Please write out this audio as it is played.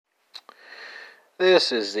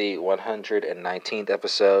This is the 119th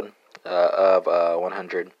episode of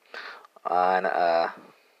 100 on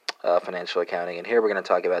financial accounting, and here we're going to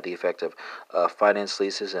talk about the effect of finance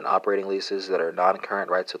leases and operating leases that are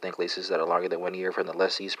non-current, right? So think leases that are longer than 1 year from the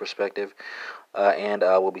lessee's perspective, and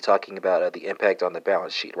we'll be talking about the impact on the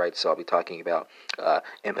balance sheet, right? So I'll be talking about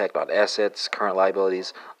impact on assets, current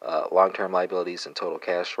liabilities, long-term liabilities, and total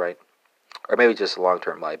cash, right? Or maybe just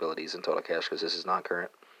long-term liabilities and total cash because this is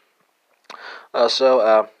non-current.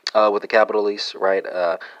 With the capital lease, right?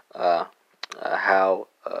 How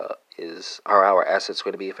are our assets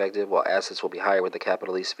going to be affected? Well, assets will be higher with the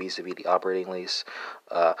capital lease vis-a-vis the operating lease.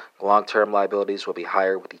 Long-term liabilities will be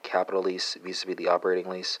higher with the capital lease vis-a-vis the operating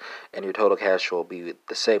lease, and your total cash will be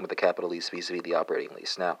the same with the capital lease vis-a-vis the operating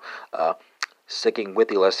lease. Now, sticking with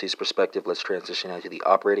the lessee's perspective, let's transition now to the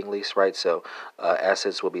operating lease, right? So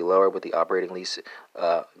assets will be lower with the operating lease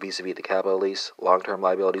vis-a-vis the capital lease. Long-term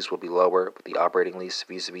liabilities will be lower with the operating lease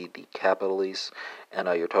vis-a-vis the capital lease. And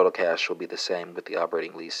your total cash will be the same with the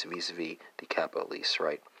operating lease vis-a-vis the capital lease,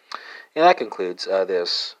 right? And that concludes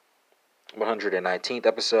this 119th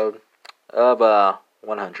episode of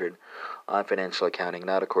 100 on financial accounting.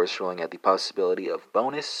 Now, of course, rolling out the possibility of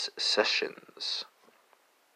bonus sessions.